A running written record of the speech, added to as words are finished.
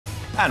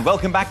And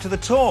welcome back to The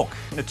Talk.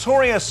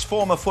 Notorious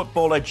former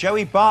footballer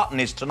Joey Barton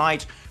is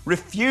tonight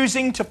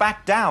refusing to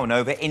back down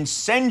over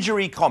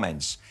incendiary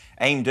comments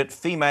aimed at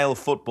female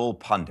football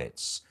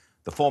pundits.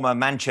 The former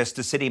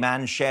Manchester City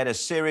man shared a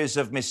series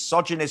of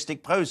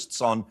misogynistic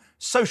posts on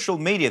social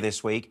media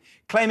this week,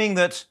 claiming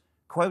that,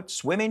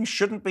 quotes, women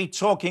shouldn't be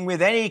talking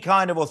with any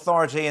kind of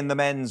authority in the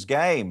men's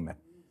game.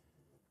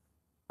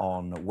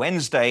 On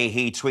Wednesday,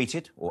 he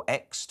tweeted, or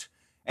X'd,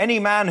 "Any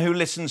man who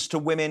listens to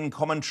women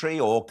commentary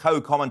or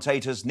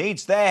co-commentators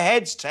needs their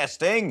heads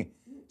testing.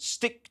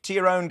 Stick to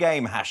your own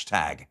game,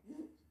 hashtag."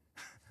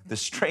 The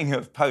string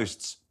of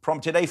posts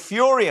prompted a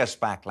furious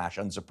backlash,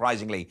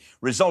 unsurprisingly,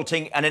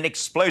 resulting in an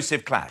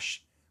explosive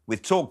clash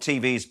with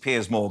talkTV's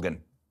Piers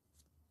Morgan.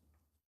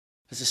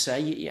 As I say,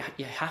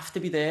 you have to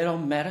be there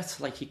on merit.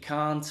 Like, you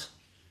can't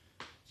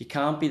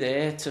be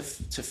there to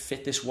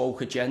fit this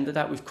woke agenda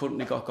that we've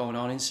currently got going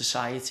on in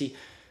society.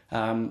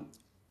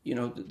 You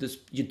know,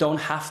 you don't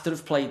have to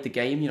have played the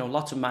game. You know,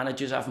 lots of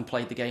managers haven't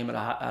played the game at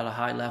a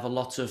high level.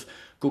 Lots of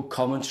good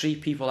commentary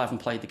people haven't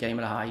played the game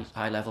at a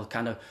high level.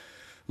 Kind of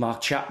Mark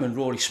Chapman,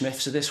 Rory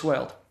Smiths of this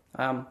world.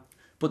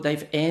 But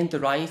they've earned the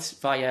right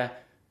via,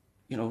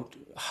 you know,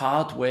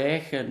 hard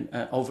work and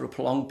over a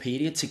prolonged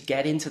period to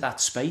get into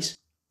that space.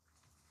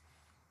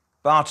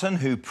 Barton,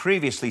 who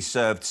previously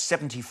served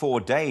 74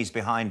 days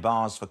behind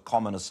bars for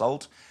common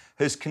assault,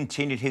 has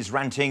continued his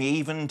ranting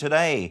even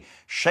today,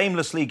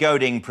 shamelessly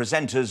goading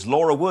presenters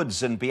Laura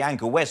Woods and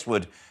Bianca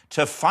Westwood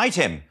to fight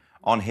him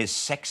on his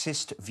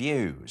sexist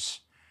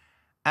views.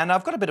 And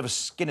I've got a bit of a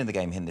skin in the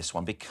game in this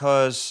one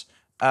because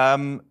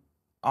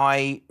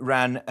I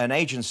ran an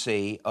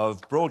agency of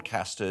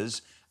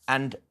broadcasters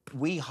and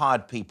we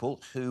hired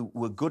people who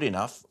were good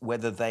enough,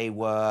 whether they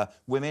were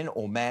women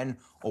or men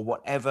or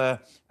whatever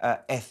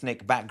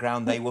ethnic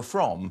background they were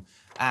from.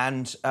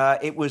 And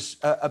it was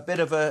a bit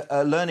of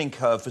a learning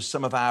curve for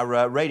some of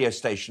our radio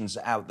stations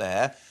out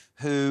there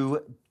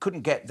who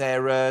couldn't get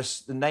their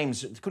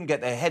names, couldn't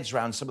get their heads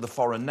around some of the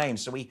foreign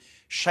names. So we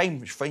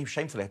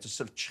shamefully had to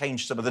sort of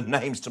change some of the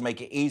names to make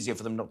it easier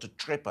for them not to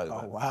trip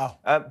over. Oh, wow.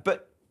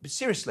 But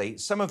seriously,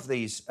 some of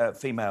these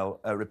female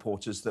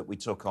reporters that we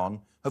took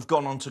on have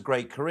gone on to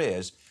great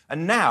careers.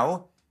 And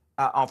now,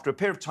 after a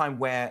period of time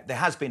where there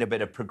has been a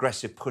bit of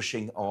progressive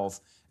pushing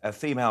of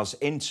females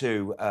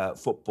into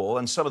football,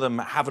 and some of them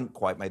haven't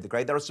quite made the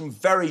grade, there are some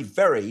very,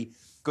 very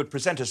good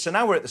presenters. So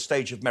now we're at the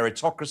stage of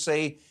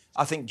meritocracy.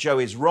 I think Joe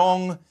is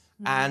wrong,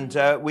 and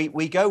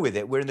we go with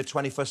it. We're in the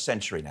 21st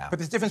century now. But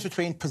there's a difference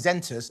between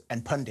presenters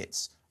and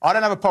pundits. I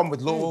don't have a problem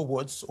with Laura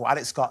Woods or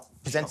Alex Scott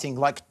presenting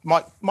like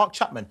Mark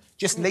Chapman,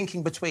 just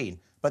linking between.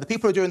 But the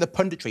people who are doing the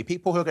punditry,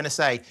 people who are going to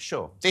say,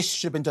 sure, this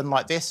should have been done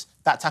like this,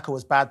 that tackle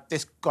was bad,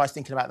 this guy's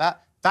thinking about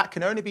that, that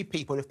can only be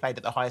people who've played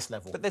at the highest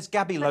level. But there's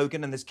Gabby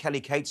Logan and there's Kelly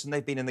Cates, and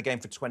they've been in the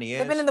game for 20 years.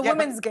 They've been in the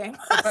women's game.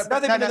 No,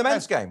 they've been in the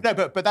men's game. No,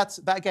 but that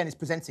again is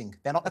presenting.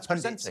 They're not the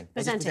pundits.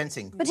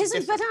 Presenting. But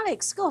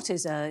Alex Scott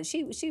is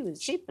she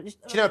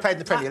never played in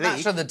the Premier League.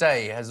 Match of the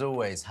Day has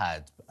always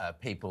had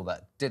people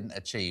that didn't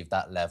achieve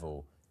that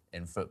level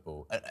in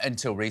football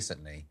until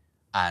recently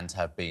and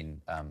have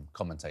been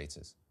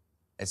commentators.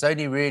 It's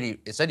only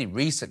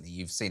recently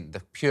you've seen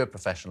the pure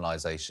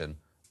professionalisation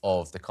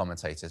of the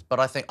commentators. But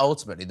I think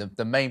ultimately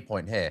the main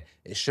point here,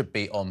 it should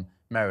be on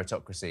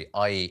meritocracy,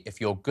 i.e. if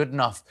you're good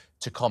enough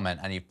to comment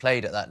and you've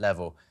played at that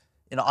level.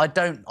 You know, I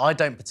don't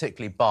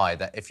particularly buy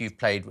that if you've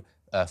played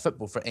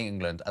football for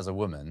England as a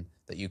woman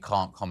that you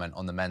can't comment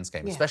on the men's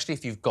game, especially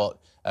if you've got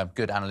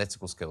good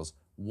analytical skills.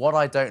 What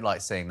I don't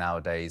like seeing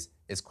nowadays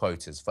is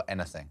quotas for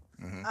anything.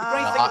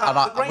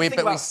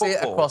 We see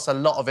it across a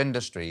lot of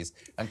industries,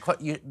 and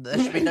there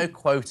should be no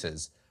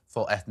quotas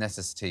for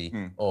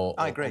ethnicity or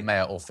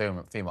male or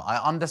female. I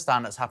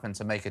understand it's happened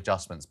to make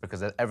adjustments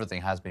because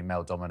everything has been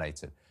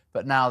male-dominated.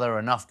 But now there are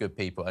enough good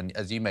people, and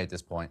as you made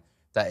this point,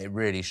 that it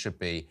really should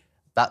be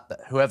that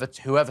whoever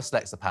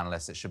selects the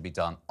panellists, it should be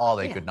done. Are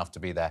they good enough to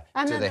be there?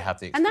 Do they have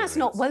the experience? And that's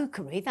not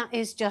wokery. That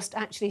is just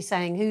actually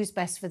saying who's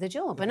best for the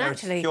job. And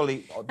actually,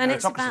 and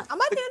it's about.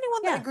 Am I the only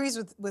one that agrees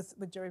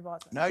with Joey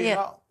Barton? No, you're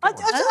not.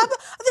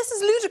 This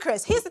is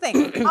ludicrous. Here's the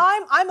thing.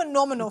 I'm a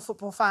nominal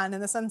football fan in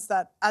the sense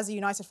that as a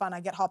United fan, I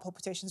get heart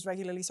palpitations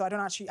regularly. So I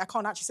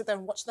can't actually sit there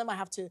and watch them. I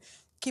have to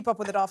keep up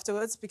with it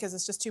afterwards because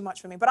it's just too much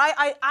for me. But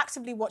I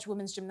actively watch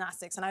women's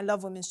gymnastics and I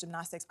love women's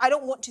gymnastics. I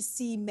don't want to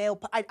see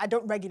I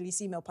don't regularly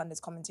see male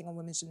pundits commenting on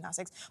women's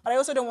gymnastics, but I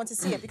also don't want to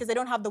see it because they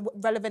don't have the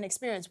relevant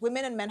experience.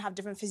 Women and men have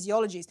different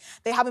physiologies.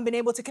 They haven't been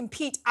able to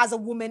compete as a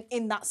woman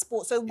in that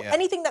sport. So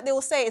anything that they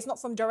will say is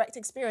not from direct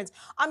experience.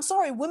 I'm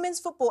sorry,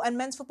 women's football and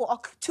men's football are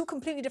two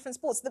completely different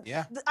sports.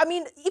 I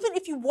mean, even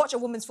if you watch a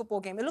women's football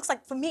game, it looks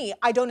like, for me,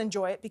 I don't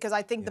enjoy it because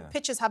I think the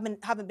pitches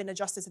haven't been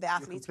adjusted to the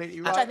athletes. Right.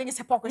 Which I think is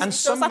hypocrisy. And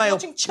so it's like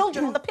watching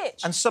children on the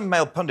pitch. And some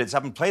male pundits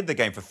haven't played the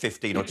game for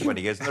 15 or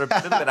 20 years. And they're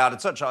a little bit out of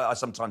touch, I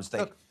sometimes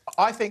think. Look,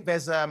 I think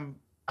there's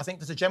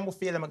a general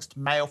feeling amongst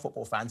male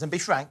football fans, and be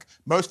frank,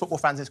 most football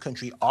fans in this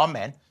country are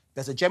men.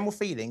 There's a general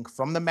feeling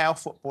from the male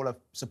footballer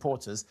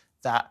supporters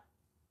that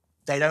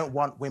They don't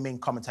want women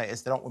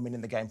commentators. They don't want women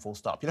in the game, full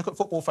stop. You look at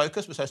Football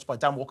Focus, was hosted by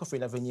Dan Walker for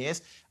 11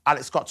 years.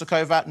 Alex Scott took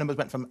over. Numbers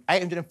went from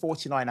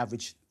 849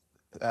 average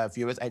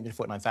viewers,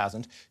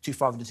 849,000, to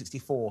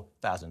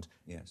 564,000.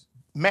 Yes.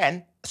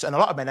 Men, and a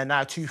lot of men are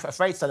now too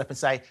afraid to stand up and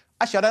say,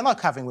 actually, I don't like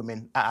having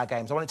women at our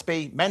games. I want it to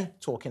be men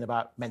talking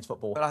about men's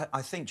football. But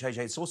I think, JJ,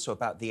 it's also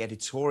about the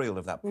editorial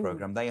of that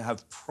programme. They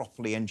have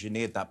properly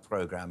engineered that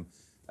programme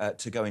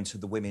to go into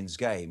the women's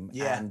game.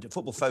 Yeah. And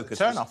Football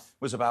Focus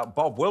was about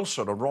Bob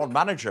Wilson, a Ron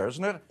manager,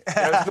 isn't it?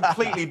 It's a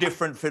completely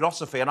different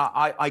philosophy. And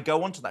I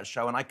go onto that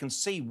show and I can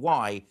see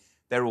why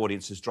their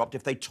audience has dropped.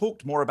 If they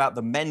talked more about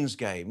the men's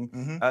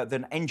game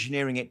than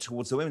engineering it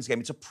towards the women's game,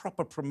 it's a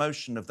proper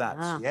promotion of that.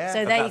 Yeah.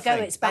 So there you go.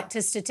 It's back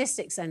to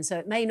statistics then. So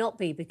it may not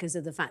be because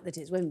of the fact that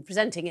it's women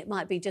presenting. It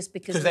might be just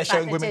because of they're the fact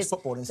showing that women's it's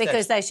football instead.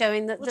 Because they're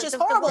showing the Which is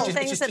horrible. things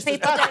Which is that just as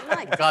people bad.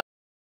 don't like.